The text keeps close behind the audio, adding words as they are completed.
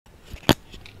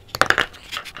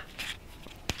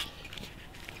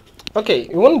Okay,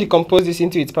 we want to decompose this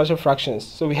into its partial fractions.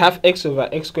 So we have x over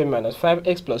x squared minus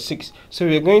 5x plus 6. So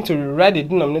we're going to rewrite the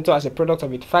denominator as a product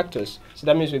of its factors. So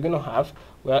that means we're going to have,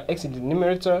 well, x in the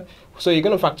numerator. So you're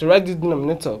going to factorize this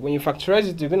denominator. When you factorize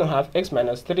it, you're going to have x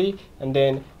minus 3 and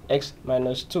then x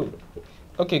minus 2.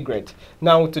 Okay, great.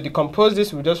 Now to decompose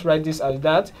this, we just write this as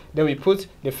that. Then we put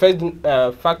the first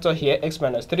factor here, x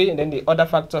minus 3, and then the other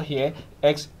factor here,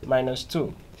 x minus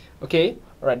 2. Okay,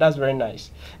 all right, that's very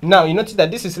nice. Now you notice that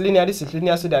this is linear,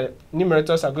 so that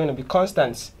numerators are going to be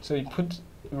constants. So you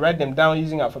write them down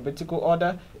using alphabetical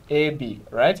order, A, B,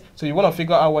 right? So you want to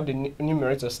figure out what the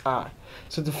numerators are.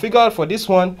 So to figure out for this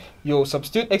one, you'll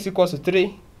substitute x equals to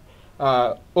 3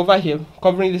 over here,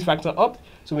 covering this factor up.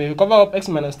 So when you cover up x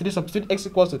minus 3, substitute x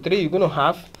equals to 3, you're going to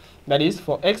have, that is,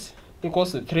 for x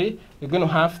equals to 3, you're going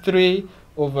to have 3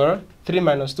 over 3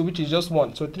 minus 2, which is just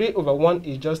 1. So 3 over 1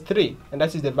 is just 3, and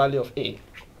that is the value of A.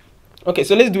 Okay,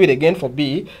 so let's do it again for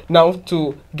B. Now,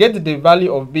 to get the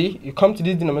value of B, you come to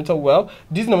this denominator. Well,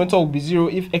 this denominator will be 0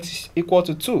 if x is equal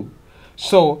to 2.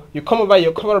 So you come over,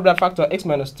 you cover up that factor x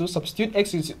minus 2, substitute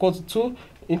x is equal to 2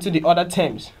 into the other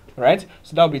terms, right?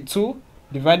 So that will be 2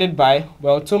 divided by,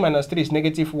 well, 2 minus 3 is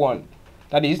negative 1.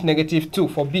 That is negative 2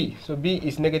 for B. So B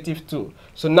is negative 2.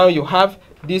 So now you have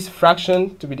this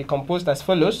fraction to be decomposed as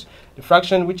follows. The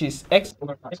fraction, which is x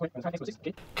over x minus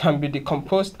 6, can be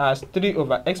decomposed as 3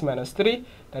 over x minus 3.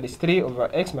 That is 3 over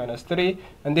x minus 3.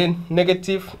 And then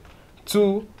negative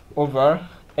 2 over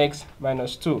x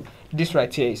minus 2. This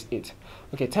right here is it.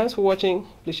 Okay, thanks for watching.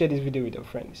 Please share this video with your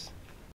friends.